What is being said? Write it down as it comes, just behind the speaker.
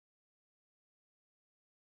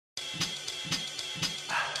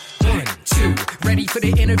ready for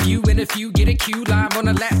the interview. In a few, get a cue live on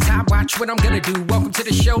the laptop. Watch what I'm gonna do. Welcome to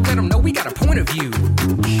the show. Let them know we got a point of view.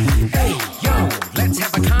 Hey, yo, let's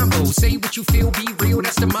have a combo. Say what you feel, be real.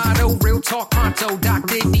 That's the motto. Real talk pronto.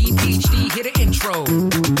 Dr. D, PhD, hit an intro.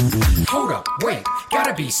 Hold up, wait.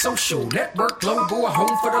 Gotta be social. Network global, a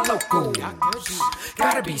home for the local.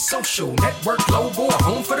 Gotta be social. Network global, a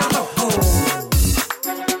home for the local.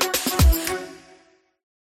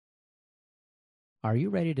 Are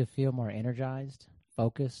you ready to feel more energized,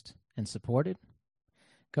 focused, and supported?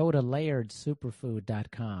 Go to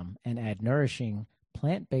layeredsuperfood.com and add nourishing,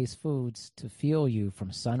 plant-based foods to fuel you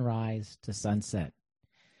from sunrise to sunset.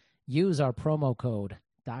 Use our promo code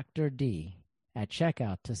Dr. D at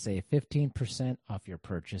checkout to save 15% off your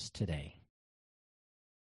purchase today.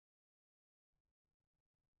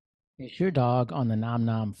 Is your dog on the Nom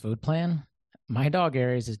Nom food plan? My dog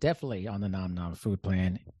Aries is definitely on the Nom Nom food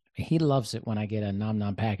plan. He loves it when I get a Nom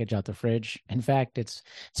Nom package out the fridge. In fact, it's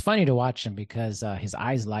funny to watch him because his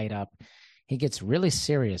eyes light up. He gets really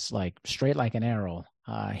serious, like straight like an arrow.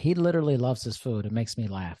 He literally loves his food. It makes me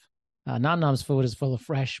laugh. Nom Nom's food is full of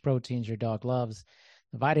fresh proteins your dog loves,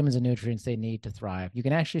 the vitamins and nutrients they need to thrive. You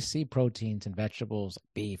can actually see proteins in vegetables,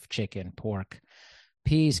 beef, chicken, pork,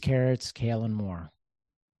 peas, carrots, kale, and more.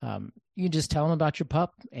 You just tell them about your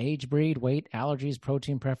pup, age, breed, weight, allergies,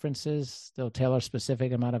 protein preferences. They'll tailor a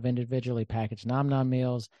specific amount of individually packaged Nom Nom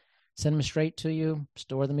meals, send them straight to you,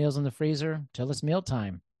 store the meals in the freezer till it's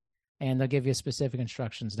mealtime. And they'll give you specific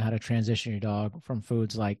instructions on how to transition your dog from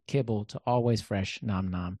foods like kibble to always fresh Nom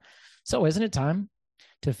Nom. So isn't it time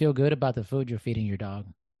to feel good about the food you're feeding your dog?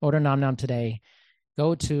 Order Nom Nom today.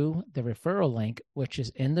 Go to the referral link, which is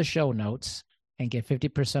in the show notes, and get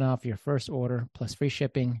 50% off your first order plus free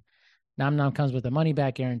shipping. Nom Nom comes with a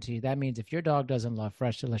money-back guarantee. That means if your dog doesn't love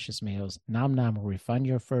fresh, delicious meals, Nom Nom will refund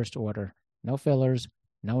your first order. No fillers,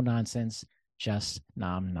 no nonsense, just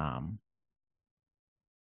Nom Nom.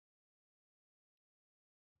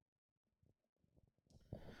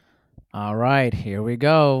 All right, here we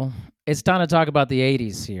go. It's time to talk about the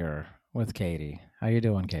 80s here with Katie. How you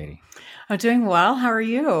doing, Katie? I'm doing well. How are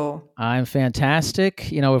you? I'm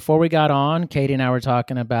fantastic. You know, before we got on, Katie and I were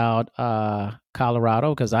talking about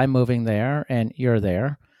Colorado because I'm moving there and you're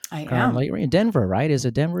there. I currently. am. You're in Denver, right? Is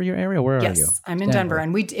it Denver your area? Where are you? Yes, I'm in Denver,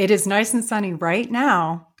 and it is nice and sunny right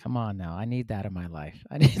now. Come on now. I need that in my life.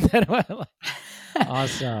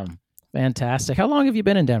 Awesome. Fantastic. How long have you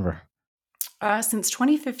been in Denver? Since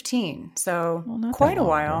 2015, so quite a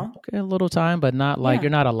while. Okay, a little time, but not like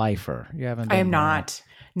you're not a lifer. You haven't been. I am not.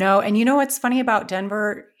 No, and you know what's funny about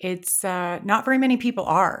Denver? It's not very many people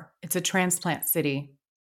are. It's a transplant city.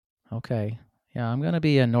 Okay. Yeah, I'm going to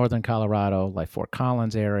be in northern Colorado, like Fort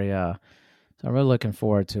Collins area. So I'm really looking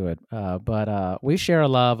forward to it. But we share a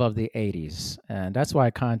love of the 80s, and that's why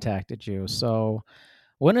I contacted you. So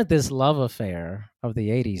when did this love affair of the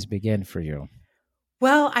 80s begin for you?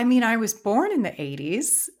 Well, I mean, I was born in the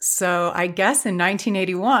 80s, so I guess in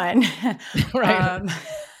 1981. Right.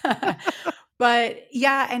 But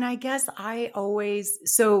yeah, and I guess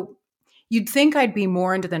so you'd think I'd be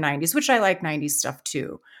more into the 90s, which I like 90s stuff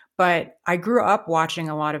too. But I grew up watching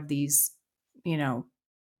a lot of these,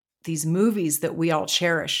 these movies that we all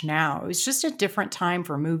cherish now. It was just a different time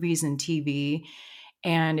for movies and TV.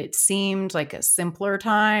 And it seemed like a simpler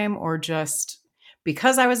time, or just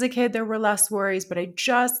because I was a kid, there were less worries. But I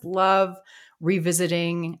just love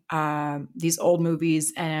revisiting these old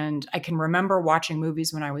movies. And I can remember watching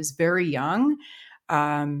movies when I was very young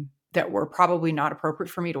that were probably not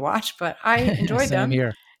appropriate for me to watch, but I enjoyed them.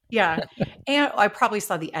 Here. Yeah. And I probably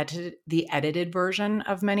saw the edited version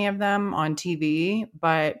of many of them on TV.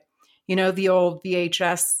 But, the old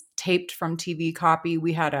VHS taped from TV copy,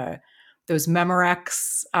 we had those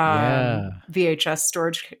Memorex VHS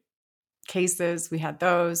storage cases. We had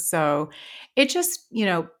those. So it just,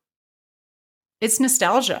 it's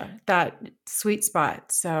nostalgia, that sweet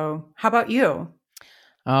spot. So how about you?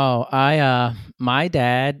 Oh, my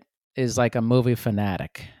dad is like a movie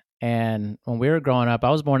fanatic. And when we were growing up,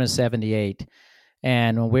 I was born in 1978.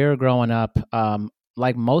 And when we were growing up,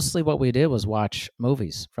 like mostly what we did was watch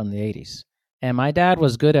movies from the 80s. And my dad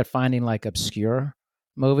was good at finding like obscure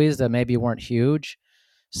movies that maybe weren't huge.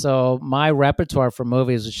 So my repertoire for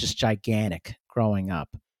movies was just gigantic growing up.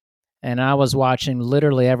 And I was watching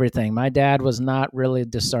literally everything. My dad was not really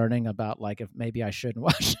discerning about like if maybe I shouldn't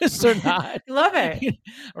watch this or not. Love it.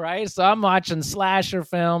 Right? So I'm watching slasher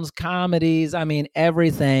films, comedies,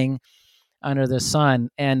 everything under the sun.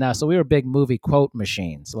 And so we were big movie quote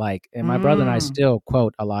machines. And my brother and I still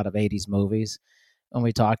quote a lot of 80s movies when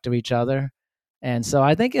we talk to each other. And so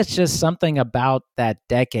I think it's just something about that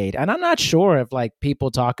decade. And I'm not sure if like people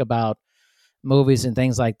talk about movies and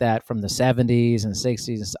things like that from the 70s and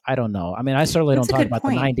 60s. I don't know. I mean, I certainly That's don't a talk good about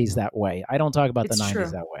point. the 90s that way. I don't talk about the It's 90s true.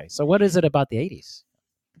 that way. So what is it about the 80s?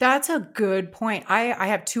 That's a good point. I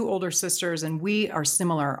have two older sisters and we are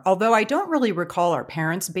similar. Although I don't really recall our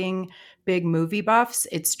parents being big movie buffs.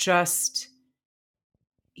 It's just,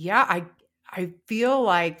 yeah, I feel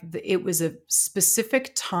like it was a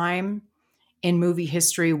specific time in movie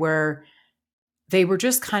history where they were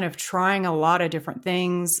just kind of trying a lot of different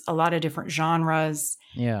things, a lot of different genres,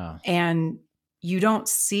 Yeah. and you don't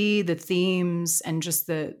see the themes and just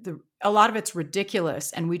the a lot of it's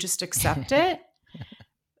ridiculous and we just accept it.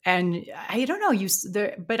 And I don't know,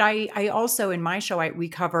 but I also in my show we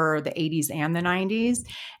cover the 80s and the 90s,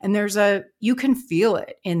 and you can feel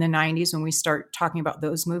it in the 90s when we start talking about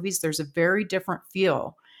those movies. There's a very different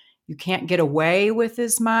feel. You can't get away with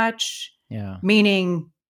as much, Yeah. meaning,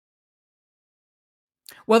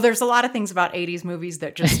 well, there's a lot of things about 80s movies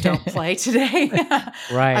that just don't play today.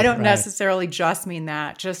 Right. I don't right. necessarily just mean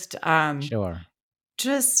that. Sure.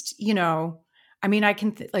 Just, I mean, I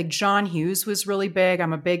can like John Hughes was really big.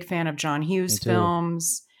 I'm a big fan of John Hughes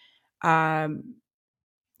films. Now,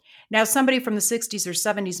 somebody from the 60s or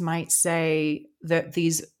 70s might say that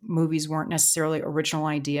these movies weren't necessarily original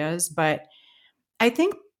ideas, but I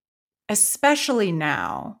think especially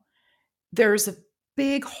now, there's a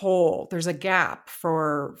big hole. There's a gap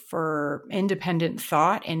for independent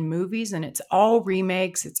thought in movies, and it's all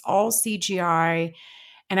remakes. It's all CGI.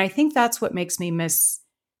 And I think that's what makes me miss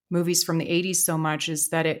movies from the 80s so much, is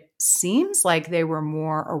that it seems like they were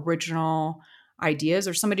more original ideas,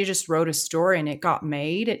 or somebody just wrote a story and it got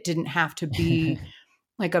made. It didn't have to be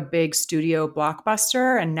like a big studio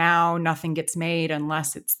blockbuster, and now nothing gets made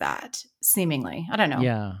unless it's that, seemingly. I don't know.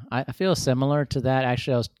 Yeah, I feel similar to that.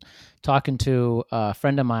 Actually, I was talking to a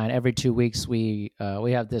friend of mine. Every 2 weeks, we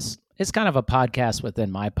have this. It's kind of a podcast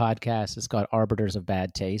within my podcast. It's called Arbiters of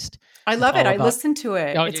Bad Taste. I love it. I listened to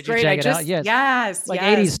it. Oh, it's did you great. check it out? Yes. Like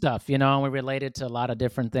 80s stuff, and we related to a lot of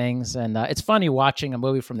different things. And it's funny watching a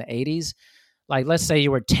movie from the 80s. Like, let's say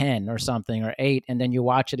you were 10 or something, or 8, and then you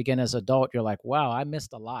watch it again as an adult. You're like, wow, I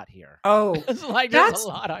missed a lot here. Oh, it's like there's a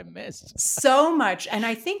lot I missed. So much. And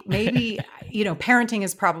I think maybe, parenting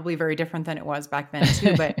is probably very different than it was back then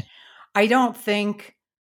too. But I don't think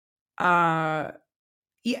a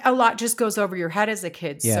lot just goes over your head as a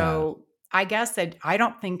kid. Yeah. So I guess that I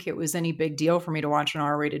don't think it was any big deal for me to watch an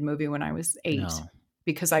R-rated movie when I was 8,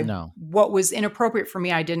 because what was inappropriate for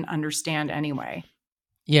me, I didn't understand anyway.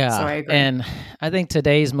 Yeah, so I agree. And I think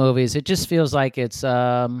today's movies, it just feels like it's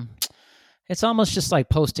almost just like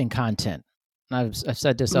posting content. I've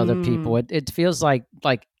said this to other people. It feels like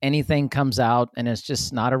anything comes out and it's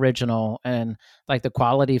just not original, and like the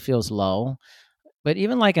quality feels low. But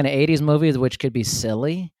even like an 80s movie, which could be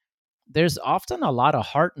silly, there's often a lot of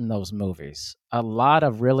heart in those movies. A lot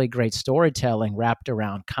of really great storytelling wrapped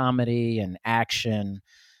around comedy and action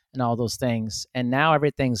and all those things. And now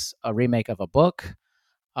everything's a remake of a book.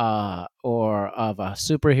 Or of a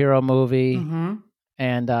superhero movie. Mm-hmm.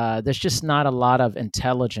 And there's just not a lot of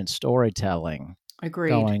intelligent storytelling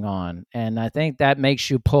going on. And I think that makes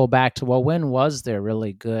you pull back to, well, when was there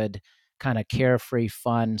really good kind of carefree,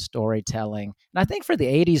 fun storytelling? And I think for the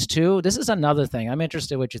 80s too, this is another thing. I'm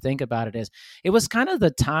interested what you think about it. It was kind of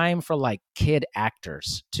the time for like kid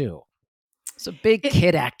actors too. It's a big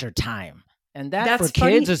kid actor time. And that for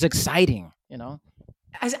kids is exciting,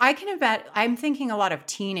 As I can bet, I'm thinking a lot of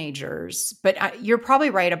teenagers, but you're probably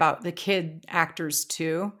right about the kid actors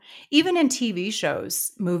too. Even in TV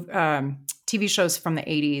shows, TV shows from the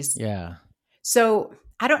 80s. Yeah. So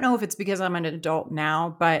I don't know if it's because I'm an adult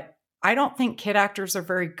now, but I don't think kid actors are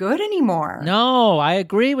very good anymore. No, I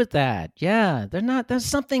agree with that. Yeah, they're not. There's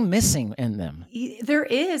something missing in them. There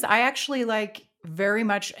is. I actually very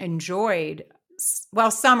much enjoyed. Well,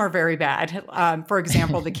 some are very bad. For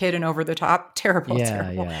example, the kid in Over the Top, terrible.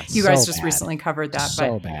 Yeah. You guys just recently covered that.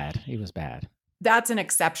 So bad. He was bad. That's an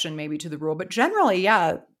exception maybe to the rule. But generally,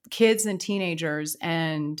 yeah, kids and teenagers.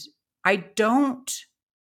 And I don't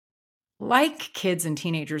like kids and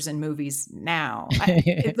teenagers in movies now.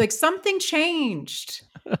 Like something changed.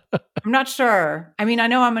 I'm not sure. I mean, I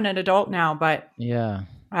know I'm an adult now, but yeah,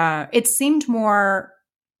 it seemed more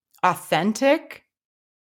authentic.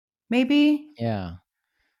 Maybe. Yeah.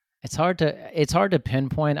 It's hard to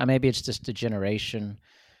pinpoint. Maybe it's just a generation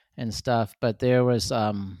and stuff, but there was,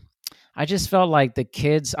 I just felt like the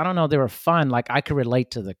kids, I don't know, they were fun. Like I could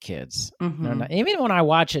relate to the kids. Mm-hmm. Even when I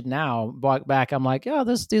watch it now, walk back, I'm like, oh,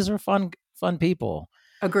 these are fun people.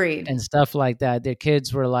 Agreed. And stuff like that. The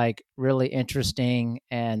kids were like really interesting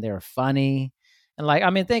and they're funny.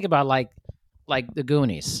 And think about like the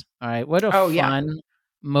Goonies. All right. What a fun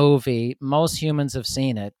movie. Most humans have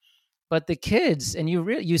seen it, but the kids, and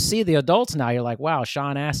you see the adults now. You're like, wow,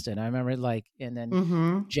 Sean Astin. I remember and then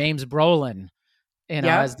Mm-hmm. James Brolin, as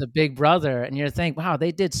Yep. the big brother, and you're thinking, wow,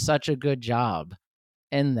 they did such a good job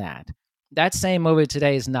in that. That same movie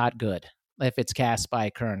today is not good if it's cast by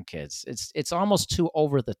current kids. It's almost too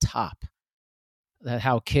over the top. That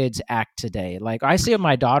how kids act today. Like I see what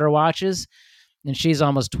my daughter watches, and she's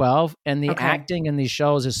almost 12, and the Okay. acting in these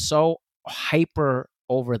shows is so hyper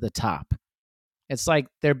over the top. It's like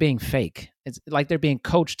they're being fake. It's like they're being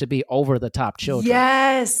coached to be over the top children.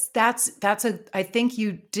 Yes, I think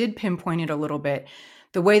you did pinpoint it a little bit.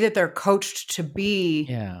 The way that they're coached to be.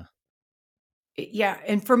 Yeah. Yeah,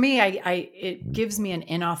 and for me, it gives me an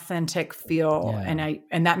inauthentic feel, Yeah.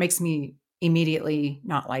 and that makes me immediately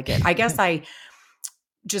not like it. I guess I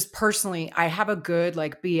just personally, I have a good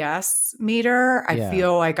like BS meter. I Yeah.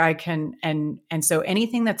 feel like I can, and so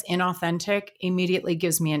anything that's inauthentic immediately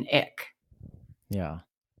gives me an ick. Yeah.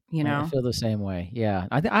 You I know? feel the same way. Yeah.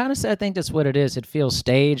 Honestly, I think that's what it is. It feels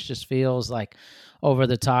staged, just feels like over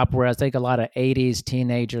the top, where I think a lot of 80s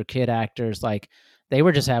teenager kid actors, like they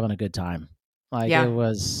were just having a good time. Like it Yeah.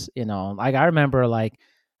 was, like I remember like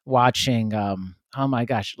watching, oh my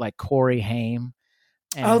gosh, like Corey Haim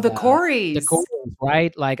Oh, and the the Coreys. Coreys,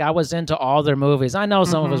 right? Like I was into all their movies. I know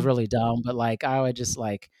some of it was Mhm. really dumb, but like I would just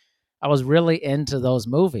like, I was really into those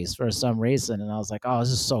movies for some reason. And I was like, oh, this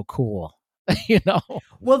is so cool. you know?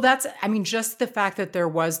 Well, I mean, just the fact that there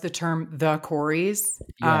was the term the Coreys,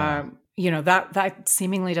 Yeah. that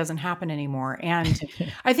seemingly doesn't happen anymore. And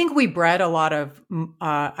I think we bred a lot of,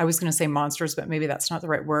 I was going to say monsters, but maybe that's not the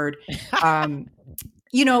right word.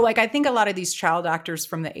 Like I think a lot of these child actors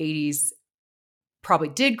from the 80s probably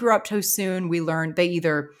did grow up too soon. We learned they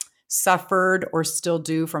either suffered or still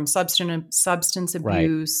do from substance Right.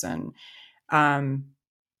 abuse. And,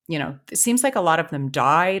 it seems like a lot of them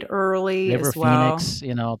died early River as well.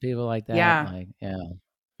 Phoenix, people like that. Yeah. Like, yeah,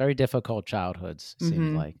 very difficult childhoods, seems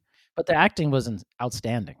Mm-hmm. like. But the acting wasn't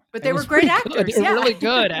outstanding. But It they were was great pretty good. actors. They're Yeah. really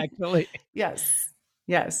good, actually. Yes.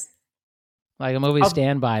 Yes. Like a movie I'll-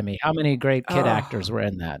 Stand By Me. How many great kid actors oh, were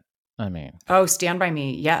in that? I mean, Stand By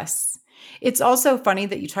Me. Yes. It's also funny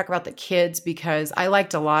that you talk about the kids because I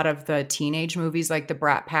liked a lot of the teenage movies like the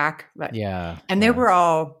Brat Pack. yeah. And they were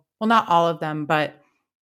all, well, not all of them, but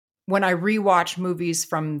when I rewatch movies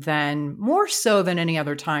from then, more so than any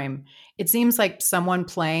other time, it seems like someone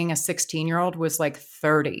playing a 16-year-old was like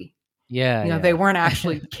 30. Yeah, They yeah. weren't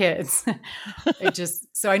actually kids.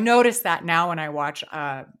 So I notice that now when I watch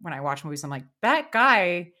movies, I'm like, that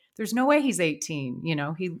guy, there's no way he's 18. He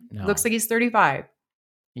looks No. like he's 35.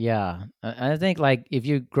 Yeah. I think like if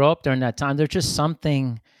you grow up during that time, there's just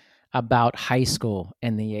something about high school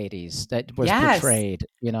in the 80s that was Yes. portrayed,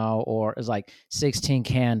 or it was like 16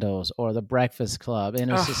 Candles or The Breakfast Club. And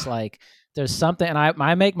it's just Ugh. like, there's something, and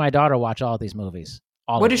I make my daughter watch all these movies.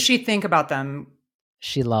 All What of does them. she think about them?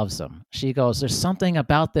 She loves them. She goes, there's something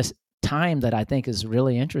about this time that I think is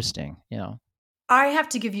really interesting, I have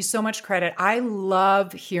to give you so much credit. I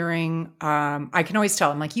love hearing, I can always tell,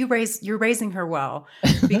 I'm like, you're raising her well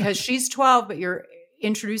because she's 12, but you're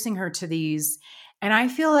introducing her to these. And I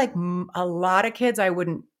feel like a lot of kids, I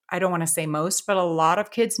don't want to say most, but a lot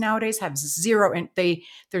of kids nowadays have zero, and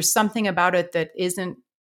there's something about it that isn't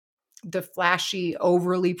the flashy,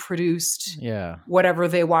 overly produced, Yeah. whatever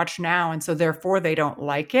they watch now. And so therefore they don't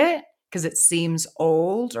like it because it seems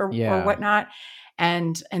old or whatnot.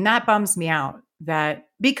 And that bums me out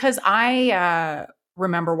because I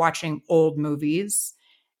remember watching old movies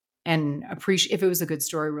and if it was a good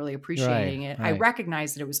story, really appreciating it. Right. I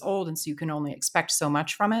recognized that it was old, and so you can only expect so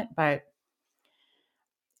much from it. But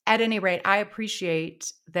at any rate, I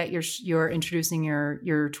appreciate that you're introducing your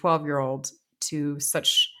 12-year-old to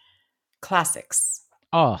such classics.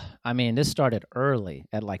 Oh, I mean, this started early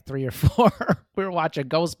at like 3 or 4. We were watching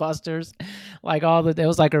Ghostbusters, like it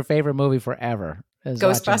was like her favorite movie forever.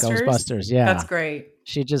 Ghostbusters, yeah. That's great.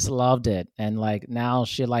 She just loved it. And like now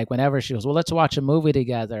she whenever she goes, well, let's watch a movie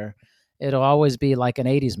together. It'll always be like an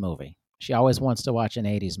 80s movie. She always wants to watch an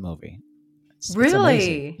 80s movie.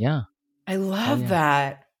 Really? Yeah. I love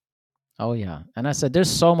that. Oh yeah. And I said,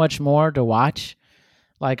 there's so much more to watch.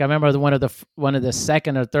 Like I remember one of the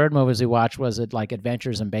second or third movies we watched was like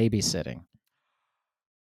Adventures in Babysitting.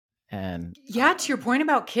 And yeah, to your point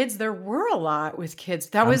about kids, there were a lot with kids.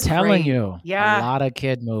 That was I'm telling great. you, yeah, a lot of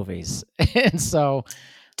kid movies. And so,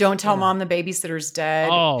 Don't Tell Mom the Babysitter's Dead.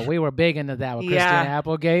 Oh, we were big into that with Christina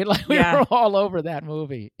Applegate. Like we were all over that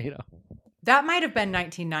movie. That might have been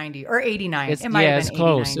 1990 or 89. It's have been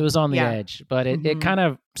close. 89. It was on the edge, but it kind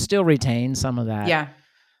of still retains some of that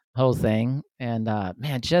whole thing. And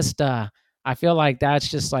man, just I feel like that's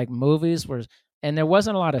just like movies were, and there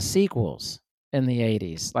wasn't a lot of sequels in the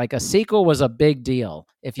 80s. Like a sequel was a big deal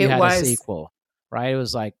if you It had a was. sequel, right? It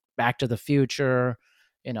was like Back to the Future,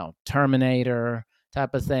 Terminator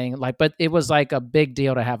type of thing. Like, but it was like a big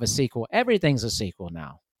deal to have a sequel. Everything's a sequel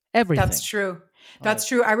now. That's Everything. true. Like, That's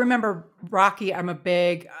true. I remember Rocky. I'm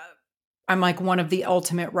like one of the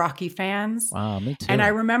ultimate Rocky fans. wow, me And I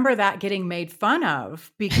too. remember that getting made fun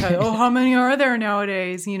of because, oh, how many are there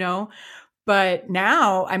nowadays, But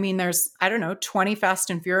now, I mean, there's, I don't know, 20 Fast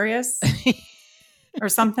and Furious or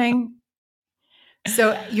something.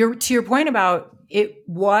 So to your point about it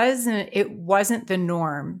wasn't the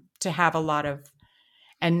norm to have a lot of,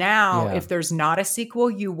 and now Yeah. if there's not a sequel,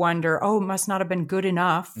 you wonder, oh, it must not have been good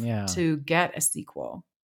enough Yeah. to get a sequel.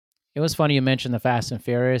 It was funny you mentioned the Fast and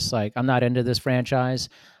Furious. Like, I'm not into this franchise.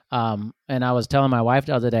 And I was telling my wife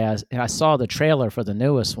the other day, I saw the trailer for the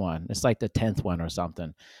newest one. It's like the 10th one or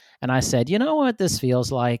something. And I said, you know what this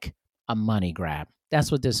feels like? A money grab.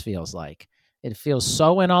 That's what this feels like. It feels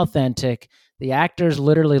so inauthentic. The actors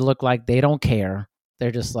literally look like they don't care.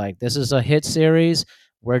 They're just like, this is a hit series.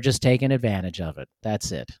 We're just taking advantage of it.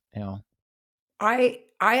 That's it. I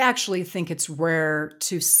actually think it's rare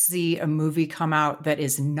to see a movie come out that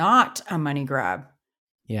is not a money grab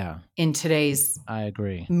Yeah, in today's I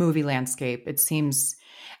agree. movie landscape. It seems,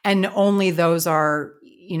 and only those are,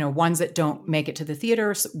 ones that don't make it to the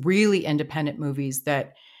theaters, really independent movies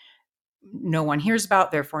that no one hears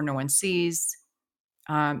about, therefore no one sees.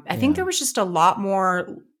 I think Yeah, there was just a lot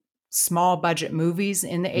more small budget movies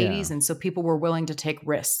in the yeah, 80s. And so people were willing to take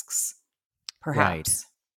risks, right. perhaps.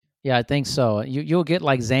 Yeah, I think so. You'll get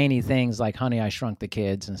like zany things like Honey, I Shrunk the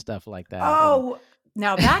Kids and stuff like that. And Oh,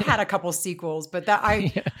 now that had a couple sequels, but that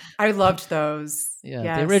yeah, I loved those. yeah, the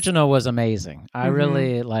Yes. original was amazing. I Hmm.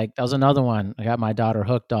 really like that was another one I got my daughter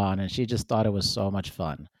hooked on and she just thought it was so much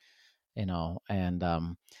fun, and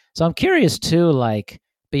so I'm curious too, like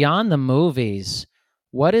beyond the movies,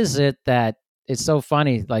 what is it that it's so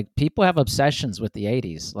funny like people have obsessions with the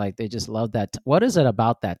 80s, like they just love that. What is it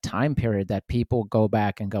about that time period that people go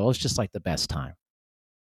back and go, oh, it's just like the best time?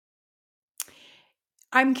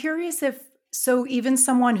 I'm curious if so even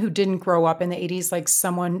someone who didn't grow up in the 80s, like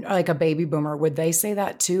someone like a baby boomer, would they say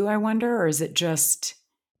that too, I wonder? Or is it just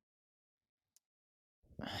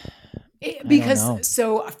I don't because know.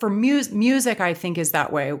 so for music, I think is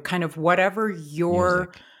that way. Kind of whatever your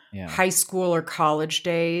Music. Yeah. high school or college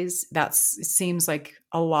days, it seems like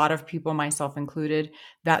a lot of people, myself included,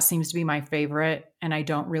 that seems to be my favorite. And I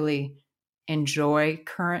don't really enjoy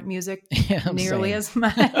current music Yeah, I'm nearly same. as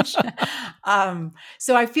much.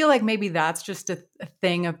 So I feel like maybe that's just a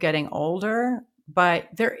thing of getting older. But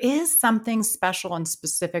there is something special and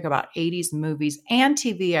specific about 80s movies and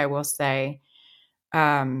TV, I will say.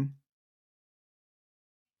 Um,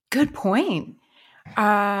 Good point.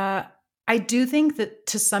 Uh, I do think that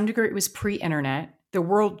to some degree it was pre-internet. The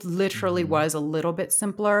world literally Mhm. was a little bit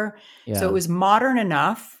simpler. So it Yeah. was modern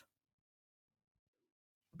enough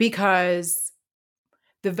because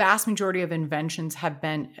the vast majority of inventions have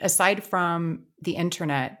been, aside from the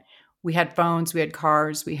internet, we had phones, we had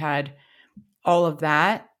cars, we had all of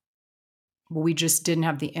that. But we just didn't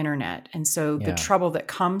have the internet. And so the Yeah. trouble that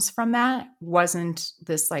comes from that wasn't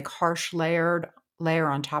this like harsh layer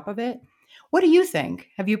on top of it. What do you think?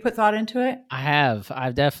 Have you put thought into it? I have.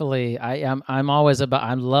 I've definitely I'm always about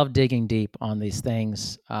I love digging deep on these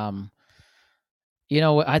things. I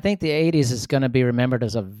think the 80s is going to be remembered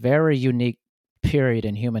as a very unique period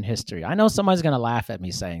in human history. I know somebody's going to laugh at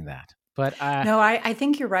me saying that, but No, I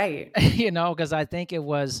think you're right. because I think it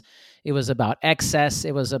was about excess,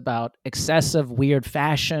 it was about excessive weird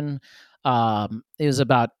fashion. It was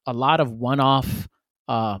about a lot of one-off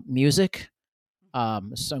music.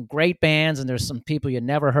 Some great bands, and there's some people you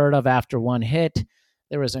never heard of after one hit.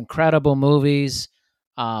 There was incredible movies.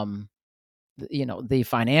 Um, the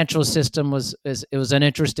financial system it was an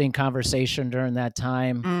interesting conversation during that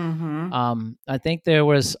time. Hmm. I think there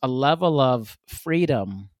was a level of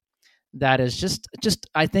freedom that is just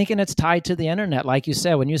I think, and it's tied to the internet. Like you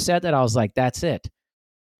said, when you said that, I was like, that's it.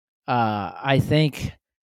 I think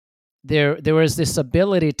there was this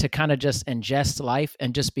ability to kind of just ingest life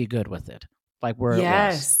and just be good with it, like where it was,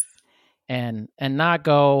 Yes. and not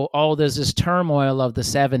go, oh, there's this turmoil of the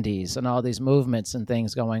 70s and all these movements and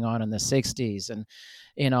things going on in the 60s,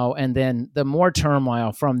 and then the more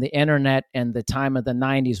turmoil from the internet and the time of the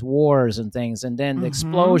 90s wars and things, and then the Hmm.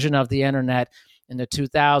 explosion of the internet in the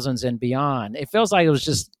 2000s and beyond. It feels like it was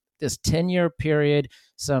just this 10-year period,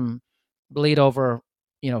 some bleed over,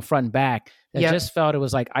 front and back, that Yep. just felt it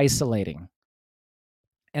was like isolating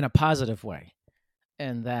in a positive way.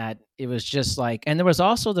 and that it was just like, and there was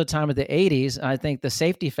also the time of the 80s. I think the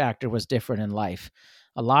safety factor was different in life.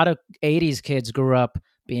 A lot of 80s kids grew up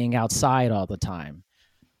being outside all the time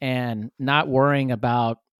and not worrying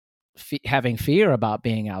about having fear about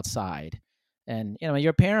being outside. And,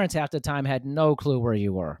 your parents half the time had no clue where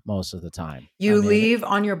you were most of the time. You leave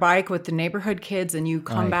on your bike with the neighborhood kids and you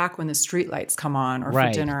come Right. back when the street lights come on or for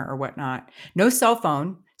Right. dinner or whatnot. No cell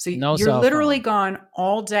phone. So No you're cell literally phone. gone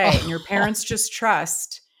all day and your parents just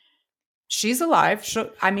trust she's alive.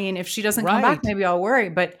 If she doesn't come back, Right. maybe I'll worry.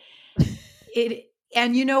 But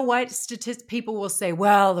and you know what? People will say,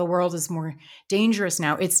 well, the world is more dangerous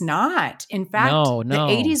now. It's not. In fact, No. the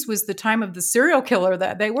 80s was the time of the serial killer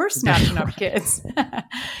that they were snatching up kids.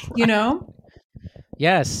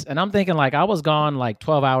 Yes. And I'm thinking like I was gone like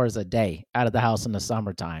 12 hours a day out of the house in the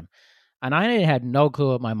summertime. And I had no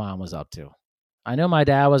clue what my mom was up to. I knew my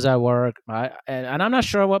dad was at work. And I'm not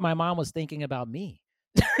sure what my mom was thinking about me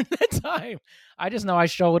during that time. I just know I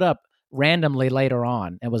showed up randomly later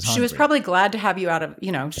on and was hungry. She was probably glad to have you out of,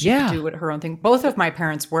 she could do her own thing. Both of my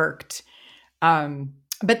parents worked.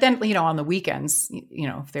 But then, on the weekends,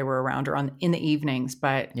 if they were around or in the evenings,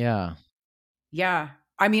 but yeah.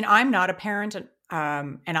 I mean, I'm not a parent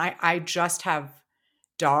and I just have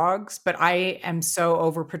dogs, but I am so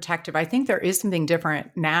overprotective. I think there is something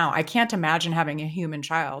different now. I can't imagine having a human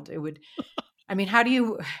child. It would, I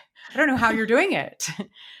don't know how you're doing it.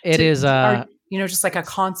 It is, just like a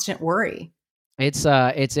constant worry. It's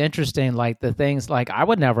interesting. Like the things like I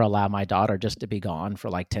would never allow my daughter just to be gone for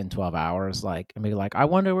like 10, 12 hours. Like, I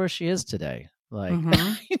wonder where she is today. Like,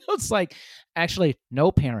 it's like actually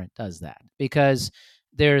no parent does that because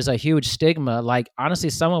there's a huge stigma. Like, honestly,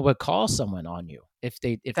 someone would call someone on you if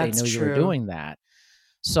they knew you were doing that.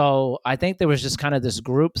 So I think there was just kind of this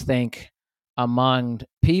groupthink among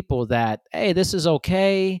people that, hey, this is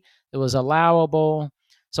okay. It was allowable.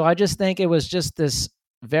 So I just think it was just this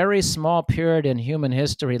very small period in human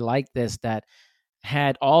history like this that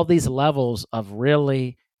had all these levels of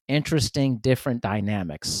really interesting different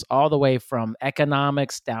dynamics, all the way from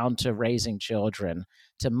economics down to raising children,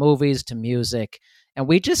 to movies, to music. And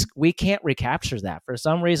we can't recapture that. For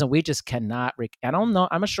some reason, we just cannot. I don't know.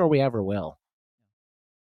 I'm not sure we ever will.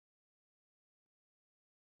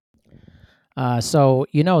 So,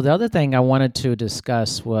 the other thing I wanted to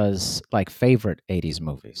discuss was like favorite 80s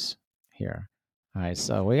movies here. All right.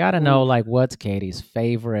 So we got to know like what's Katie's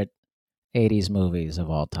favorite 80s movies of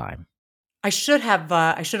all time. I should have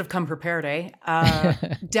come prepared,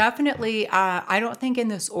 Definitely, I don't think in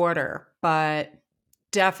this order, but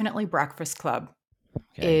definitely Breakfast Club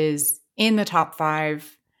is in the top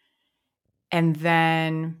 5. And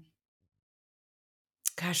then,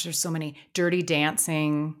 gosh, there's so many. Dirty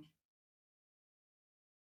Dancing.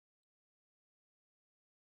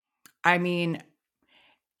 I mean,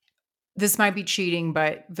 this might be cheating,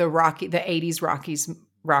 but the 80s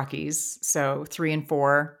Rockies. So 3 and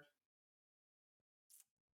 4.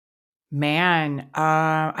 Man,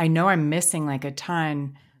 I know I'm missing like a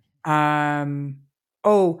ton.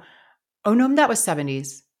 Oh no, that was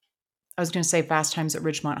 70s. I was going to say Fast Times at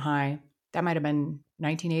Ridgemont High. That might have been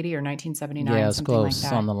 1980 or 1979. Yeah, it's close,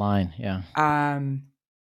 like that. On the line. Yeah.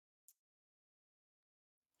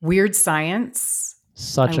 Weird Science.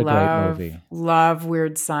 Such a great movie. Love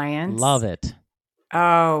Weird Science. Love it.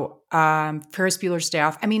 Oh, Ferris Bueller's Day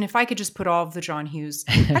Off. I mean, if I could just put all of the John Hughes,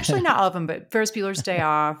 actually not all of them, but Ferris Bueller's Day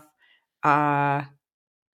Off.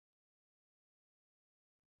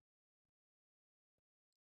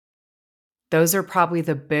 Those are probably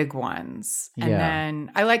the big ones. And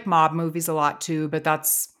then I like mob movies a lot too, but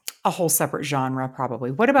that's a whole separate genre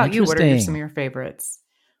probably. What about you? What are some of your favorites?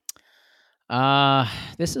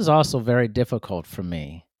 This is also very difficult for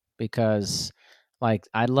me because like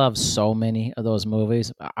I love so many of those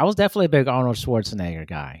movies. I was definitely a big Arnold Schwarzenegger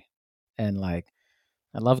guy. And like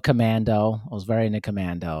I love Commando. I was very into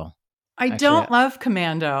Commando. I don't love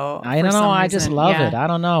Commando. I don't know. I just love it. I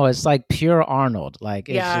don't know. It's like pure Arnold. Like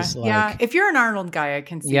it's just like If you're an Arnold guy, I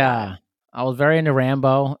can see that. I was very into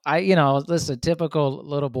Rambo. Listen, typical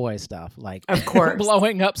little boy stuff, like of course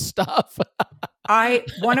blowing up stuff.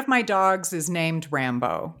 One of my dogs is named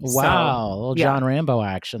Rambo. Wow, a little John Rambo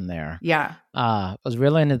action there. Yeah, I was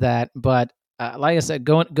really into that. But like I said,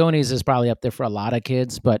 Goonies is probably up there for a lot of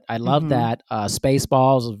kids. But I love that.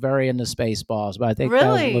 Spaceballs, was very into Spaceballs, but I think that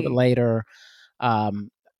was a little bit later. And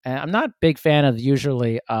I'm not a big fan of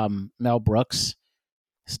usually Mel Brooks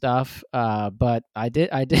stuff, but I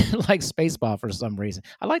did like Spaceball for some reason.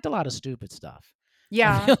 I liked a lot of stupid stuff.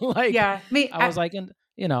 Yeah, I was like, yes.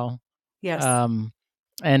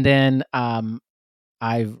 And then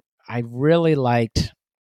I really liked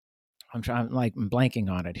I'm blanking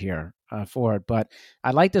on it here for it, but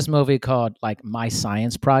I like this movie called like My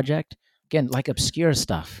Science Project. Again, like obscure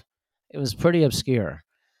stuff. It was pretty obscure.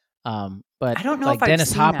 But I don't know if like I've Dennis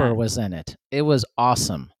seen Hopper that. was in it. It was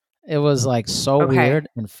awesome. It was like so Okay. weird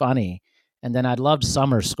and funny. And then I loved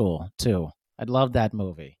Summer School too. I loved that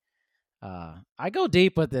movie. I go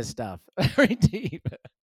deep with this stuff, very deep.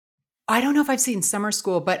 I don't know if I've seen Summer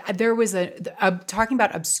School, but there was talking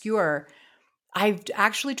about obscure. I've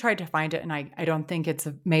actually tried to find it and I don't think it's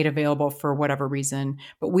made available for whatever reason,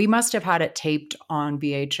 but we must have had it taped on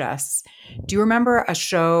VHS. Do you remember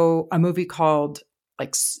a movie called,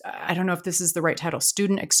 like, I don't know if this is the right title,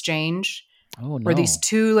 Student Exchange, Oh where these no.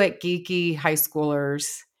 two like geeky high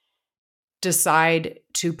schoolers decide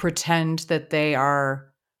to pretend that they are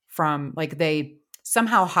from, like, they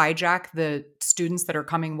somehow hijack the students that are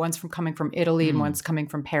coming, coming from Italy and Hmm. one's coming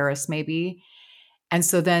from Paris maybe. And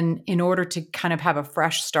so then in order to kind of have a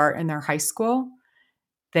fresh start in their high school,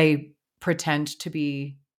 they pretend to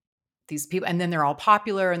be these people and then they're all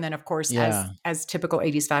popular. And then of course, Yeah. as typical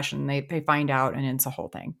 80s fashion, they find out and it's a whole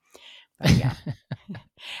thing. But yeah,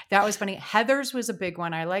 that was funny. Heathers was a big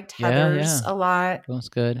one. I liked Yeah, Heathers yeah. a lot. That's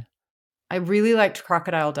good. I really liked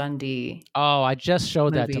Crocodile Dundee Oh, I just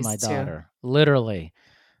showed that to my movies too. daughter, literally.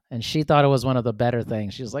 And she thought it was one of the better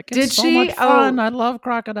things. She was like, it's Did so much she? fun. Oh, I love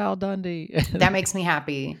Crocodile Dundee. that makes me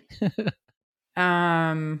happy.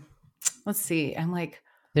 Let's see. I'm like,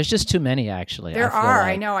 There's just too many, actually. I there feel are.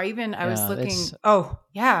 I like, know. I was yeah, looking. Oh,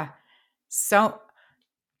 yeah. So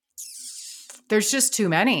there's just too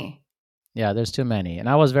many. there's too many. And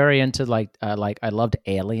I was very into like I loved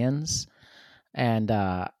Aliens. And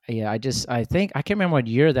yeah, I think I can't remember what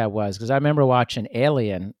year that was because I remember watching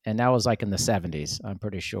Alien, and that was like in the 70s. I'm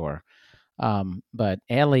pretty sure. But Was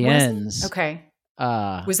it? Aliens, Okay.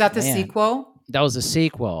 Was that the man, sequel? that was a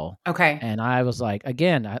sequel. Okay. And I was like,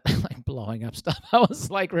 again, I like blowing up stuff. I was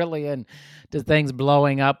like really into things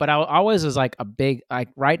blowing up, but I always was like a big, like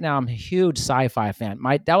right now I'm a huge sci-fi fan.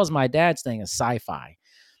 That was my dad's thing, is sci-fi.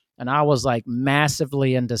 And I was like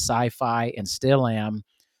massively into sci-fi and still am.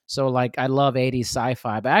 So like I love 80s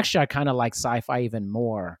sci-fi, but actually I kind of like sci-fi even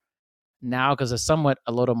more now because it's somewhat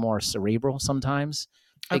a little more cerebral sometimes.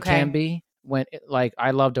 It can Okay. be like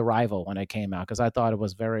I loved Arrival when it came out because I thought it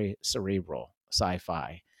was very cerebral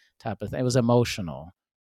sci-fi type of thing. It was emotional.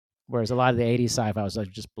 Whereas a lot of the 80s sci-fi was like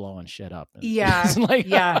just blowing shit up. And Yeah. it's like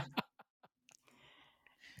Yeah.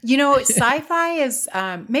 You know, sci-fi is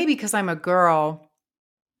maybe because I'm a girl,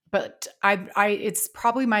 but it's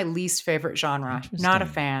probably my least favorite genre. Not a interesting.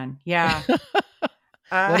 fan. Yeah.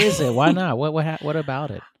 What is it? Why Uh, not? What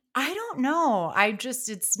about it? I don't know.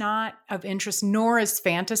 It's not of interest, nor is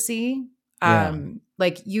fantasy. Yeah.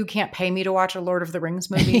 Like you can't pay me to watch a Lord of the Rings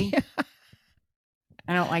movie.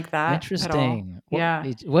 I don't like that at all. Interesting. Yeah.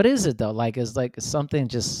 What is it though? Like is like something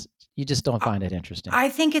just you just don't I, find it interesting. I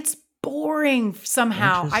think it's boring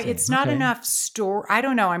somehow. Interesting. It's not Okay. enough story. I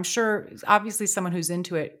don't know. I'm sure obviously someone who's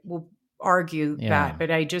into it will argue Yeah. that, but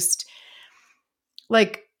I just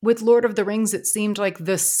like with Lord of the Rings, it seemed like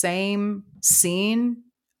the same scene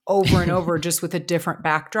over and over, just with a different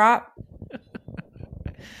backdrop,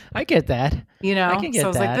 I get that. you I know? can So I get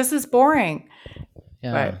was like, that. this is boring.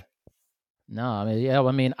 Yeah. But No, I mean, yeah,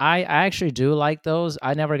 I mean, I actually do like those.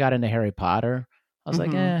 I never got into Harry Potter. I was like,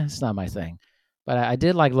 mhm. it's not my thing. But I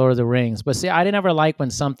did like Lord of the Rings. But see, I didn't ever like when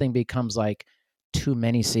something becomes like too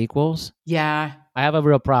many sequels. Yeah. I have a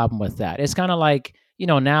real problem with that. It's kind of like,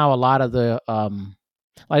 now a lot of the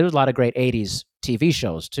like there's a lot of great 80s TV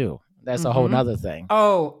shows too. That's a whole Mhm. nother thing,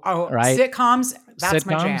 Oh, right? sitcoms, that's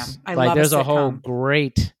my Sitcoms, jam. I like love a there's a whole sitcom.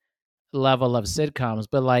 great level of sitcoms,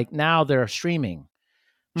 but like now they're streaming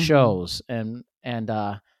Mhm. shows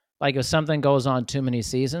like if something goes on too many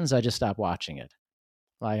seasons, I just stop watching it.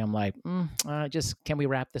 Like I'm like, just can we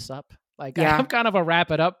wrap this up? Like I'm Yeah. kind of a wrap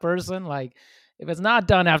it up person. Like if it's not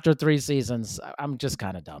done after 3 seasons, I'm just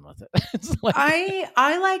kind of done with it. It's like,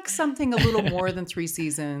 I like something a little more than 3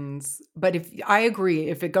 seasons, but if I agree,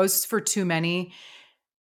 if it goes for too many,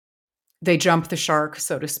 they jump the shark,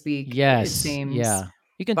 so to speak, it yes, seems. yeah.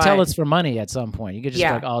 You can tell But it's for money at some point. You could just be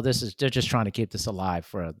like, yeah, oh, they're just trying to keep this alive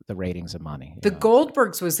for the ratings and money. The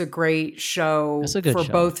Goldbergs was a great It's show a good for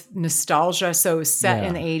show. both nostalgia, so it was set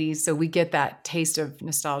in Yeah. the 80s, so we get that taste of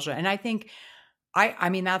nostalgia. And I think I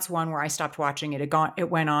mean that's one where I stopped watching it. It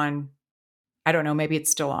went on, I don't know, maybe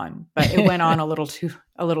it's still on, but it went on a little too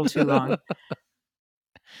long.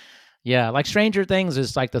 Yeah, like Stranger Things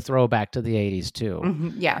is like the throwback to the 80s too.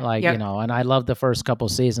 Mhm, yeah. Like, Yep. and I loved the first couple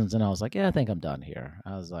seasons and I was like, yeah, I think I'm done here.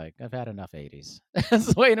 I was like, I've had enough 80s.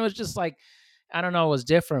 And it was just like I don't know, it was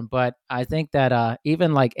different, but I think that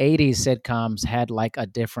even like 80s sitcoms had like a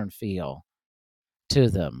different feel to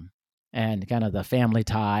them, and kind of the family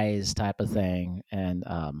ties type of thing. And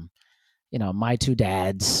My Two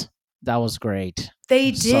Dads, that was great. They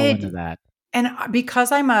I'm so into did. that. And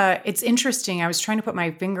because it's interesting. I was trying to put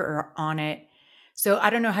my finger on it. So I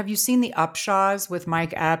don't know. Have you seen the Upshaws with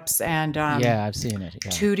Mike Epps and Yeah, I've seen it.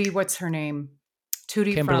 Yeah. Tootie? What's her name?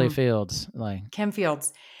 Tootie Kimberly from Fields, like, Kim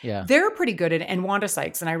Fields. yeah, They're pretty good at, and Wanda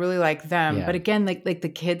Sykes, and I really like them. yeah. But again, like the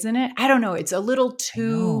kids in it, I don't know. It's a little I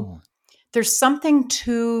too. know, There's something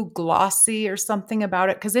too glossy or something about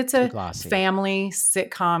it because it's too a glossy. family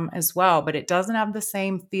sitcom as well, but it doesn't have the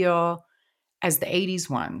same feel as the 80s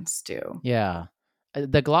ones do. Yeah,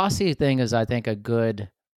 the glossy thing is, I think, a good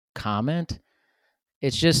comment.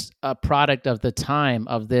 It's just a product of the time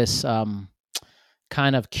of this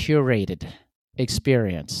kind of curated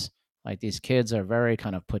experience. Like, these kids are very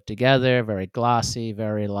kind of put together, very glossy,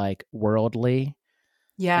 very like worldly.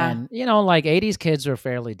 Yeah. And like 80s kids are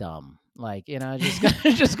fairly dumb. Like, just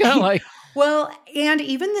just kind of like, Well, and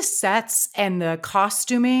even the sets and the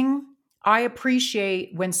costuming, I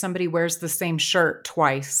appreciate when somebody wears the same shirt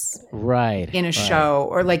twice right, in a right. show,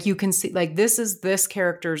 or like you can see, like, this is this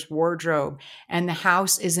character's wardrobe, and the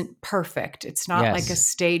house isn't perfect. It's not like a Yes.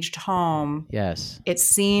 staged home. Yes. It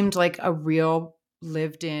seemed like a real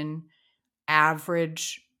lived in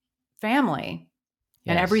average family.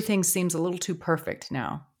 And Yes. everything seems a little too perfect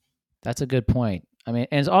now. That's a good point. I mean,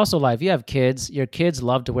 and it's also like, if you have kids, your kids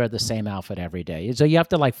love to wear the same outfit every day. So you have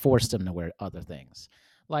to like force them to wear other things.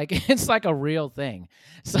 Like, it's like a real thing.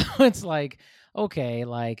 So it's like, okay,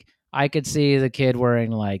 like, I could see the kid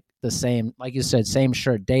wearing like the same, like you said, same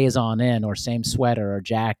shirt days on end, or same sweater or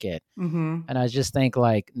jacket. Mm-hmm. And I just think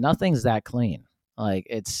like nothing's that clean. Like,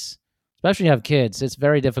 especially you have kids, it's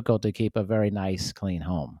very difficult to keep a very nice, clean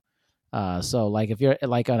home. So like, if you're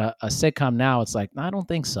like on a sitcom now, it's like, I don't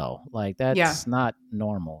think so. Like, Yeah. that's not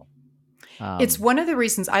normal. It's one of the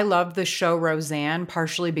reasons I love the show Roseanne,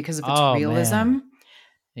 partially because of its Oh realism. man.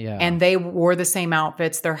 Yeah. And they wore the same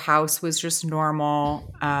outfits. Their house was just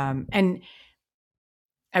normal. And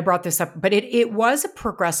I brought this up, but it was a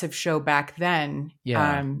progressive show back then.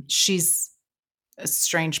 Yeah. She's a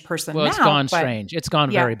strange person Well, now. it's gone but strange. It's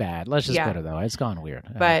gone yeah, very bad. Let's just yeah. put it though. It's gone weird.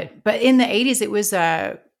 But in the 80s, it was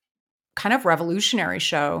a kind of revolutionary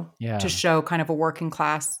show Yeah. to show kind of a working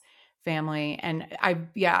class family. And I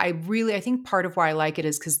think part of why I like it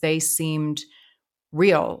is because they seemed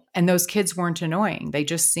real, and those kids weren't annoying. They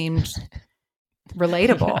just seemed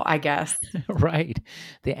relatable, I guess. Right.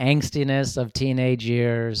 The angstiness of teenage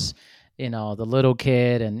years, the little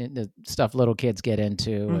kid and the stuff little kids get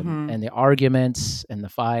into, Mhm. and the arguments and the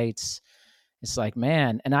fights. It's like,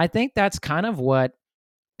 man. And I think that's kind of what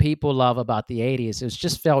people love about the 80s. It's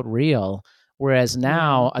just felt real. Whereas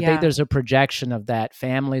now, I think Yeah. there's a projection of that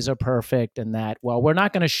families are perfect, and that, well, we're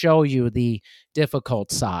not going to show you the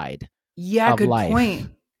difficult side Yeah, of good life.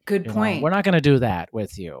 point. Good point. We're not going to do that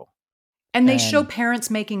with you. And they show And parents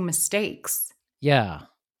making mistakes. yeah.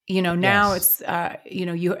 Now Yes.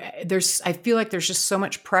 it's I feel like there's just so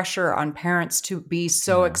much pressure on parents to be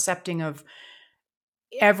so Yeah. accepting of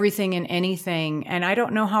everything and anything. And I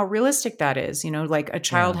don't know how realistic that is. Like, a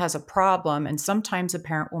child Yeah. has a problem, and sometimes a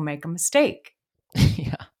parent will make a mistake.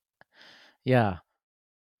 Yeah. Yeah.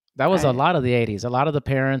 That was a lot of the 80s. A lot of the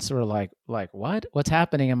parents were like, what? What's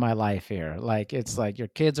happening in my life here? Like, it's like your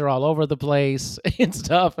kids are all over the place and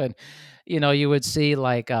stuff. And, you would see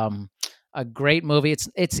like a great movie.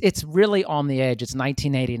 It's really on the edge. It's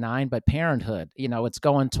 1989, but Parenthood, it's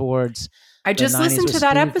going towards I the just 90s listened with to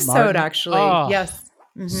that Steve episode, Martin. actually. Oh, Yes.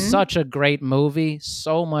 Mhm. such a great movie.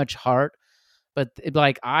 So much heart. But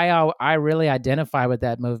like, I really identify with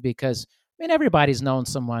that movie because, I mean, everybody's known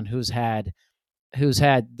someone who's had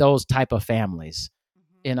those type of families,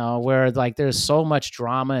 where like there's so much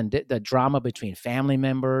drama, and the drama between family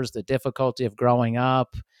members, the difficulty of growing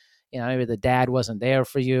up, maybe the dad wasn't there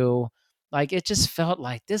for you. Like, it just felt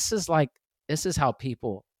like this is how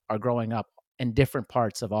people are growing up in different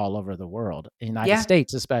parts of all over the world, United Yeah.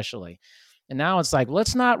 States especially. And now it's like,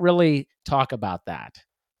 let's not really talk about that.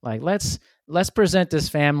 Like, let's present this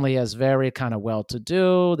family as very kind of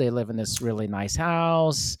well-to-do. They live in this really nice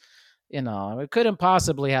house. We couldn't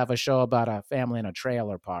possibly have a show about a family in a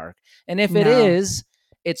trailer park. And if it No. is,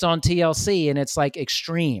 it's on TLC, and it's like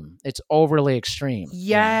extreme. It's overly extreme.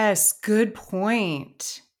 Yes. Good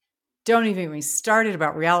point. Don't even get me started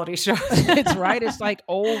about reality shows. It's right. It's like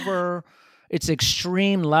it's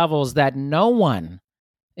extreme levels that no one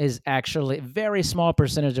is actually, very small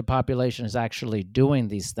percentage of population is actually doing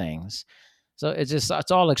these things. So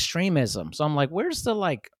it's all extremism. So I'm like, where's the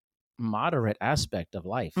like moderate aspect of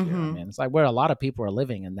life here. I Mhm. mean, it's like where a lot of people are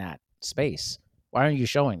living in that space. Why aren't you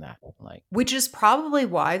showing that? Like, Which is probably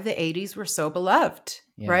why the 80s were so beloved,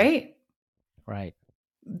 yeah, right? right.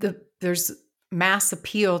 There's mass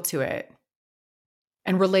appeal to it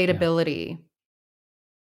and Yeah. relatability.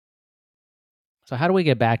 So how do we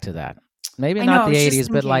get back to that? Maybe I not know, I the was just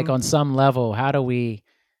 80s, but like thinking, on some level, how do we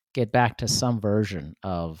get back to some version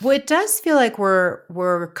of well, it does feel like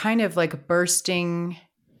we're kind of like bursting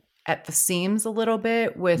at the seams a little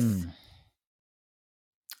bit with Mm,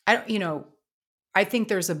 I don't, I think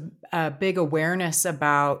there's a big awareness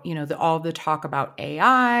about, all the talk about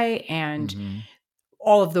AI and mhm.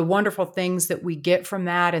 all of the wonderful things that we get from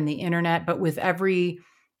that and the internet, but with every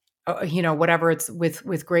whatever, it's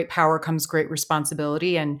with great power comes great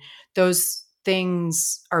responsibility, and those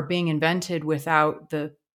things are being invented without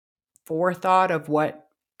the forethought of what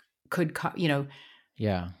could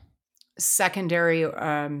Yeah. secondary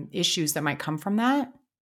issues that might come from that.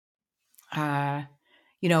 uh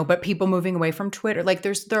but people moving away from Twitter, like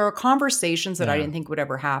there are conversations that I Yeah. didn't think would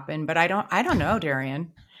ever happen, but I don't know,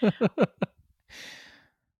 Darian.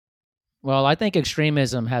 Well, I think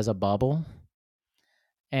extremism has a bubble,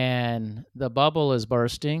 and the bubble is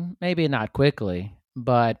bursting. Maybe not quickly,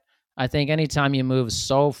 but I think anytime you move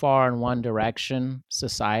so far in one direction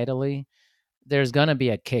societally, there's going to be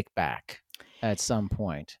a kickback at some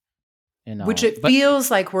point, Which it But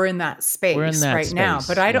feels like we're in that we're in space that right now, but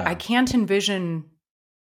space. I Yeah. can't envision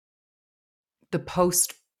the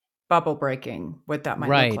post bubble breaking, what that might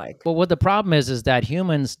look Right. like. But what the problem is that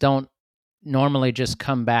humans don't normally just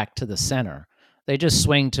come back to the center. They just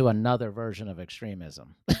swing to another version of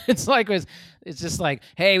extremism. It's just like,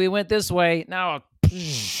 hey, we went this way. Now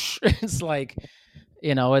it's like,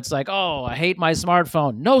 it's like, oh, I hate my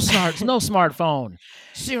smartphone. No smartphone.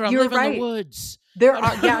 Sierra, I You're live in the right. woods. There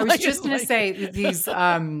are, yeah, I was Like, just it's going to like, say these,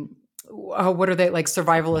 what are they, like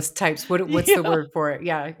survivalist types? What's the yeah, word for it?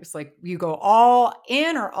 Yeah. It's like you go all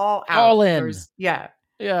in or all out. all in. There's, yeah.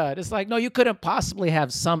 Yeah, it's like, no, you couldn't possibly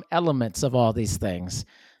have some elements of all these things.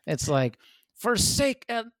 It's like, forsake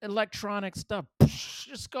electronic stuff.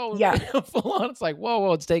 Just go Yeah. full on. It's like,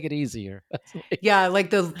 whoa, let's take it easier. That's like, Yeah. Like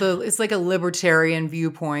it's like a libertarian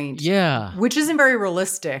viewpoint, yeah, which isn't very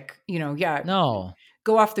realistic. Yeah. no,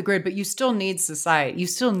 Go off the grid, but you still need society. You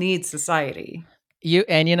still need society, you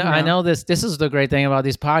I know? know this is the great thing about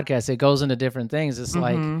these podcasts. It goes into different things. It's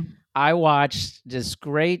like, Mm-hmm. I watched this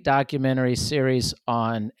great documentary series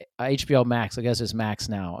on HBO Max. I guess it's Max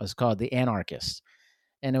now. It's called The Anarchist.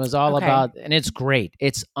 And it was all Okay. about, and it's great.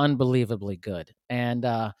 It's unbelievably good. And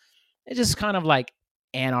it's just kind of like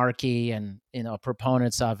anarchy and,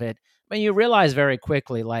 proponents of it. But you realize very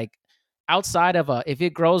quickly, like outside of if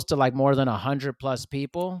it grows to like more than 100+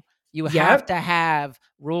 people, you have Yep. to have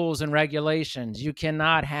rules and regulations. You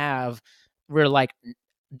cannot have like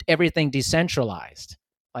everything decentralized.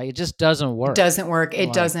 Like it just doesn't It work. doesn't work. It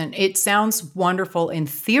Like doesn't. It sounds wonderful in in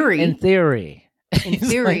theory, theory,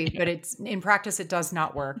 it's like, but it's in practice, it does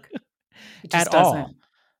not work. It at just doesn't. all.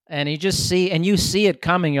 And you see it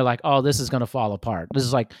coming. You're like, oh, this is going to fall apart. This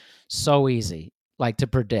is like so easy, like to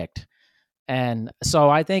predict. And so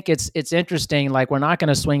I think it's interesting. Like we're not going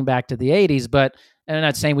to swing back to the 80s, but and I'm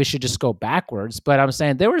not saying we should just go backwards, but I'm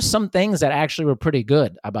saying there were some things that actually were pretty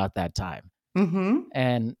good about that time. Mm-hmm.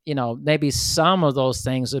 And maybe some of those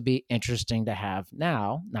things would be interesting to have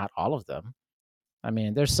now. Not all of them. I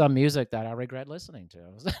mean, there's some music that I regret listening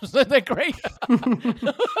to. They're great.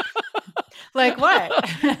 Like what?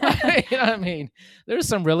 I mean, there's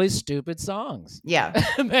some really stupid songs Yeah.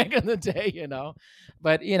 back in the day,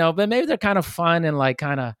 but but maybe they're kind of fun and like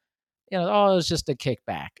kind of, oh, it's just a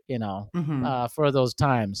kickback, Mm-hmm. for those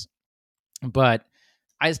times. But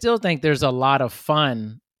I still think there's a lot of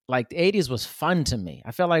fun. Like the 80s was fun to me.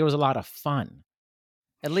 I felt like it was a lot of fun,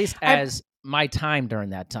 at least I as my time during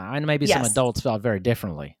that time. And maybe some Yes. adults felt very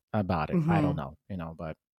differently about it. I don't Mm-hmm. know,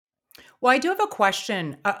 but Well, I do have a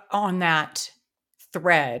question on that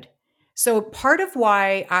thread. So part of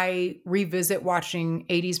why I revisit watching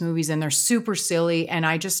 80s movies and they're super silly and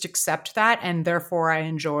I just accept that and therefore I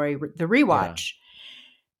enjoy the yeah. rewatch.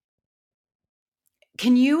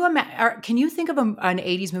 Can you think of an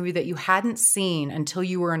 80s movie that you hadn't seen until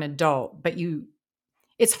you were an adult, but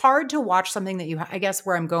it's hard to watch something that I guess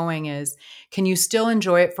where I'm going is, can you still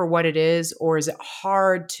enjoy it for what it is, or is it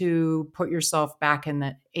hard to put yourself back in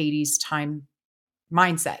the 80s time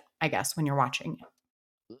mindset, I guess, when you're watching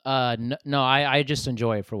it? No, I just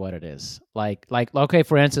enjoy it for what it is. Like okay,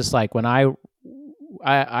 for instance, like when I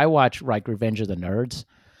watch like Revenge of the Nerds.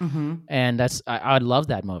 And I love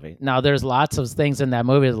that movie. Now there's lots of things in that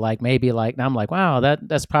movie now I'm like, wow,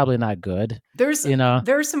 that's probably not good. There's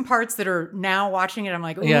some parts that are now watching it, I'm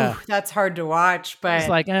like, ooh, that's hard to watch. But it's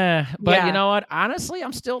like, but you know what? Honestly,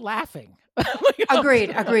 I'm still laughing.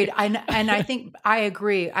 Agreed. And I think I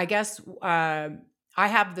agree. I guess I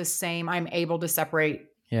have the same. I'm able to separate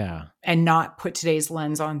and not put today's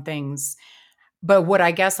lens on things. But what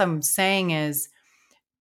I guess I'm saying is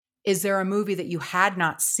there a movie that you had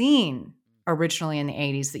not seen originally in the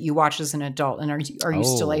 80s that you watched as an adult, and are you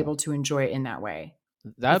still able to enjoy it in that way?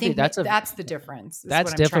 That's the difference.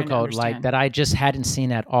 That's difficult, like that I just hadn't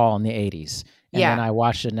seen at all in the 80s. And then I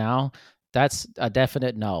watched it now. That's a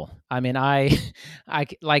definite no. I mean, I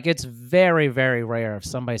like, it's very, very rare if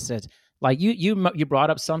somebody says, like, you brought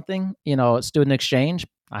up something, student exchange.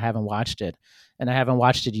 I haven't watched it, and I haven't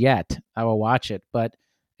watched it yet. I will watch it, but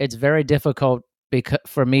it's very difficult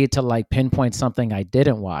for me to like pinpoint something I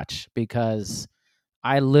didn't watch, because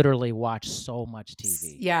I literally watch so much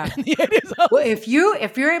TV. Yeah. Well, if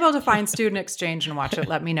you're able to find Student Exchange and watch it,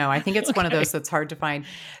 let me know. I think it's one of those that's hard to find.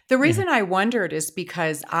 The reason I wondered is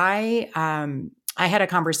because I had a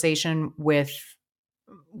conversation with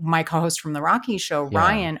my co-host from the Rocky Show,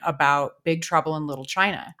 Ryan, about Big Trouble in Little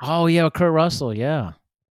China. Oh yeah, Kurt Russell, yeah.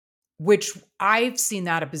 Which I've seen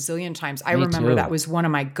that a bazillion times. I remember that was one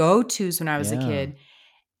of my go-tos when I was a kid,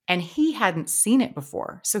 and he hadn't seen it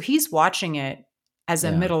before. So he's watching it as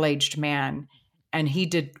a middle-aged man, and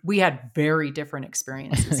we had very different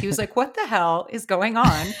experiences. He was like, what the hell is going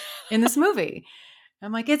on in this movie?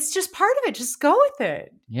 I'm like, it's just part of it. Just go with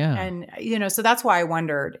it. Yeah. And, so that's why I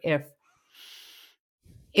wondered if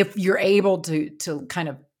you're able to kind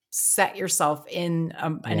of set yourself in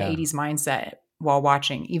an 80s mindset while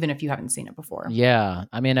watching, even if you haven't seen it before. Yeah.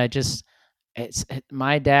 I mean,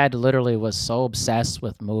 my dad literally was so obsessed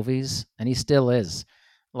with movies, and he still is.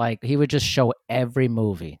 Like, he would just show every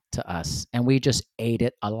movie to us, and we just ate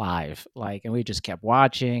it alive. Like, and we just kept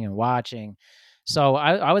watching and watching. So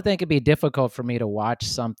I would think it'd be difficult for me to watch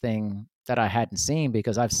something that I hadn't seen,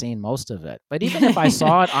 because I've seen most of it. But even if I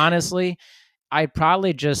saw it, honestly, I'd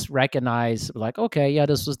probably just recognize, like, okay, yeah,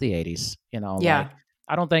 this was the 80s, Yeah. Like,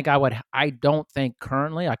 I don't think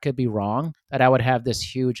currently, I could be wrong, that I would have this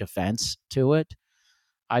huge offense to it.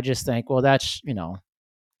 I just think, well, that's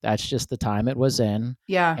just the time it was in.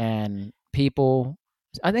 Yeah. And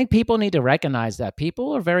I think people need to recognize that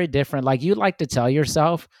people are very different. Like, you like to tell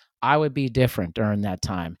yourself, I would be different during that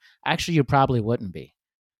time. Actually, you probably wouldn't be.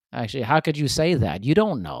 Actually, how could you say that? You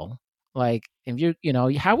don't know. Like, if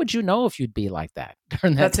how would you know if you'd be like that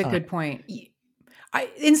during that time? That's a good point.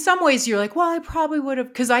 In some ways, you're like, well, I probably would have,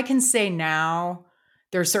 because I can say now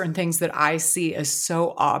there are certain things that I see as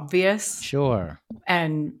so obvious. Sure.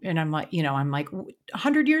 And I'm like,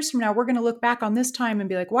 100 years from now, we're going to look back on this time and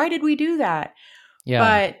be like, why did we do that? Yeah.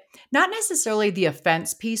 But not necessarily the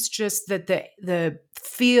offense piece, just that the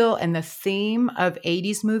feel and the theme of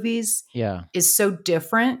 80s movies is so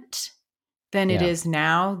different than it is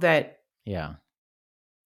now that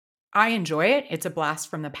I enjoy it. It's a blast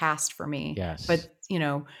from the past for me. Yes. But,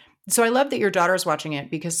 so I love that your daughter's watching it,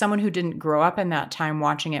 because someone who didn't grow up in that time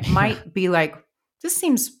watching it might be like, this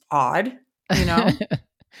seems odd, I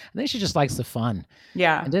think she just likes the fun.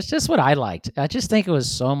 Yeah. And that's just what I liked. I just think it was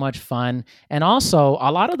so much fun. And also,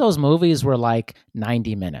 a lot of those movies were like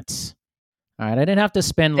 90 minutes. All right. I didn't have to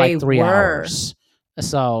spend like 3 hours.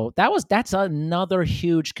 So that's another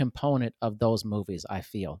huge component of those movies, I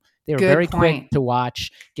feel. They were very quick to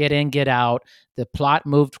watch, get in, get out. The plot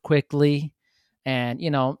moved quickly. And,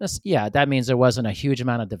 that means there wasn't a huge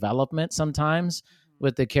amount of development sometimes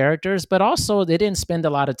with the characters, but also they didn't spend a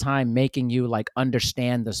lot of time making you like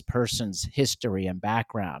understand this person's history and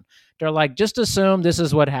background. They're like, just assume this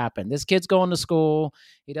is what happened. This kid's going to school.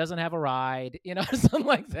 He doesn't have a ride, something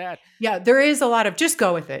like that. Yeah, there is a lot of just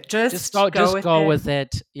go with it. Just go with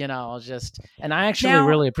it. And I actually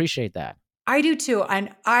really appreciate that. I do too. And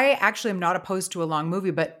I actually am not opposed to a long movie,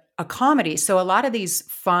 but a comedy. So a lot of these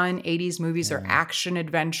fun 80s movies are action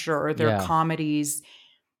adventure, or they're comedies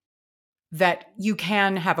that you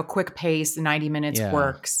can have a quick pace. 90 minutes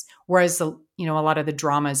works. Whereas, a lot of the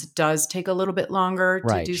dramas does take a little bit longer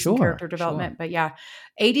to do some character development. But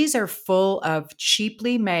 80s are full of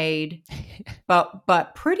cheaply made,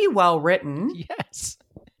 but pretty well written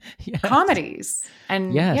comedies.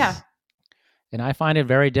 And and I find it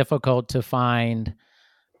very difficult to find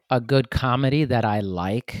a good comedy that I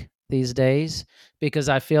like these days, because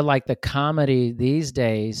I feel like the comedy these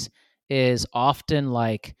days is often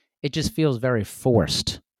like, it just feels very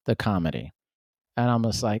forced, the comedy. And I'm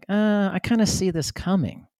just like, I kind of see this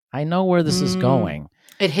coming. I know where this is going.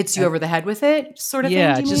 It hits you And- over the head with it, sort of thing.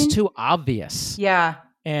 Yeah, Do it's you just mean? too obvious. Yeah.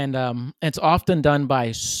 And it's often done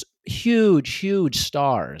by huge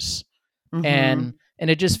stars. Mm-hmm. And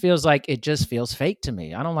it just feels like it just feels fake to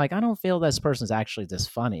me. I don't feel this person's actually this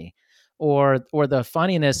funny. Or the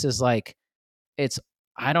funniness is like it's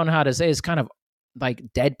I don't know how to say, it's kind of like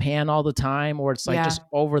deadpan all the time, or it's like Yeah. just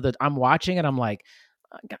I'm watching it, I'm like,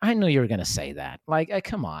 I knew you were gonna say that. Like,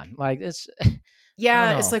 come on. Like it's I don't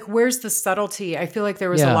Yeah. It's know. like, where's the subtlety? I feel like there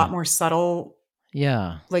was a lot Yeah. more subtle,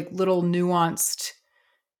 Yeah. like little nuanced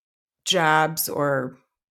jabs or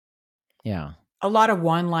Yeah. a lot of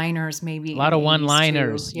one-liners maybe A in lot of 80s too.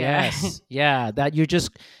 one-liners. Yeah. Yes. Yeah. That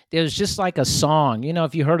there's just like a song. You know,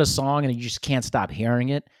 if you heard a song and you just can't stop hearing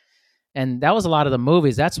it. And that was a lot of the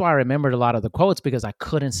movies. That's why I remembered a lot of the quotes, because I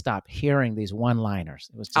couldn't stop hearing these one-liners.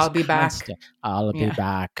 It was I'll just be back. constant. I'll be Yeah.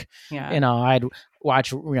 back. Yeah. You know, I'd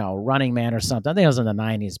watch, Running Man or something. I think it was in the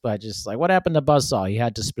 90s, but just like, what happened to Buzzsaw? He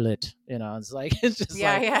had to split. You know, it's like, it's just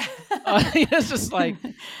Yeah. like, Yeah. it's just like,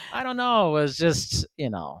 I don't know. It was just,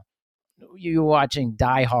 you watching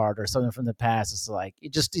Die Hard or something from the past. It's like,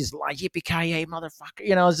 it just these like, yippee-ki-yay, motherfucker.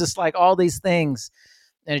 You know, it's just like all these things.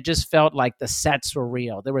 And it just felt like the sets were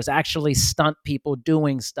real. There was actually stunt people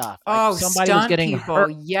doing stuff. Like somebody was getting people.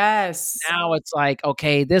 hurt. Yes. Now it's like,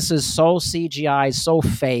 okay, this is so CGI, so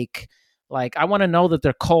fake. Like, I want to know that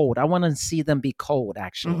they're cold. I want to see them be cold,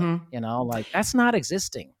 actually. Mm-hmm. Like that's not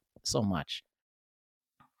existing so much.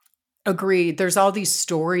 Agreed. There's all these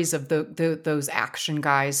stories of those action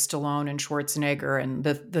guys, Stallone and Schwarzenegger, and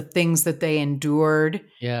the things that they endured.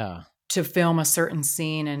 Yeah. To film a certain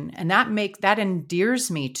scene, and that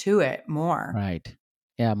endears me to it more. Right.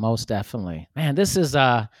 Yeah, most definitely. Man, this is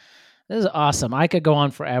awesome. I could go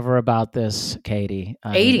on forever about this, Katie.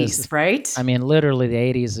 80s, right? I mean, literally the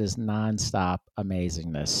 80s is nonstop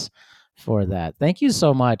amazingness for that. Thank you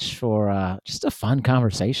so much for just a fun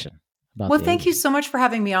conversation about Well, the thank 80s. you so much for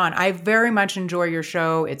having me on. I very much enjoy your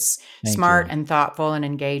show. It's Thank smart you. and thoughtful and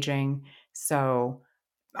engaging. So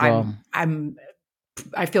Well,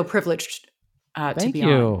 I feel privileged to be on. Thank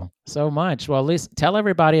you so much. Well, at least tell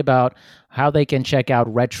everybody about how they can check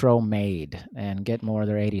out Retro Made and get more of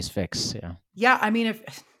their 80s fix. Yeah. Yeah, I mean,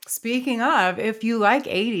 speaking of, if you like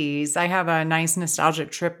 80s, I have a nice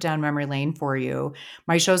nostalgic trip down memory lane for you.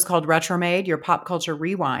 My show's called Retro Made, your pop culture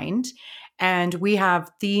rewind. And we have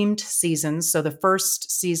themed seasons. So the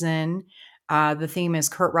first season, the theme is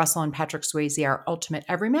Kurt Russell and Patrick Swayze, our ultimate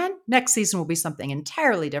everyman. Next season will be something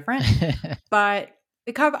entirely different. But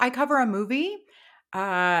I cover a movie,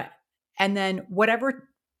 and then whatever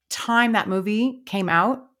time that movie came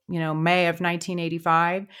out, May of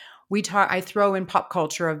 1985, I throw in pop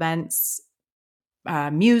culture events,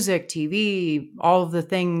 music, TV, all of the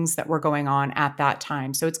things that were going on at that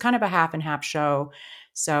time. So it's kind of a half and half show.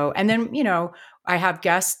 So, and then, I have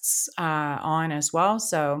guests on as well.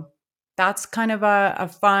 So that's kind of a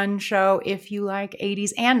fun show if you like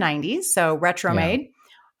 80s and 90s. So Retro Made.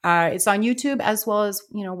 It's on YouTube as well as,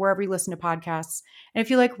 wherever you listen to podcasts. And if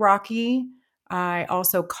you like Rocky, I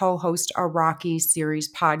also co-host a Rocky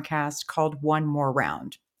series podcast called One More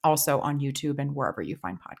Round, also on YouTube and wherever you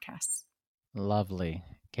find podcasts. Lovely.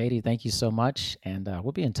 Katie, thank you so much. And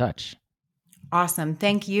we'll be in touch. Awesome.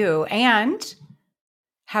 Thank you. And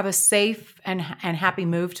have a safe and happy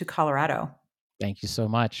move to Colorado. Thank you so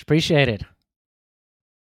much. Appreciate it.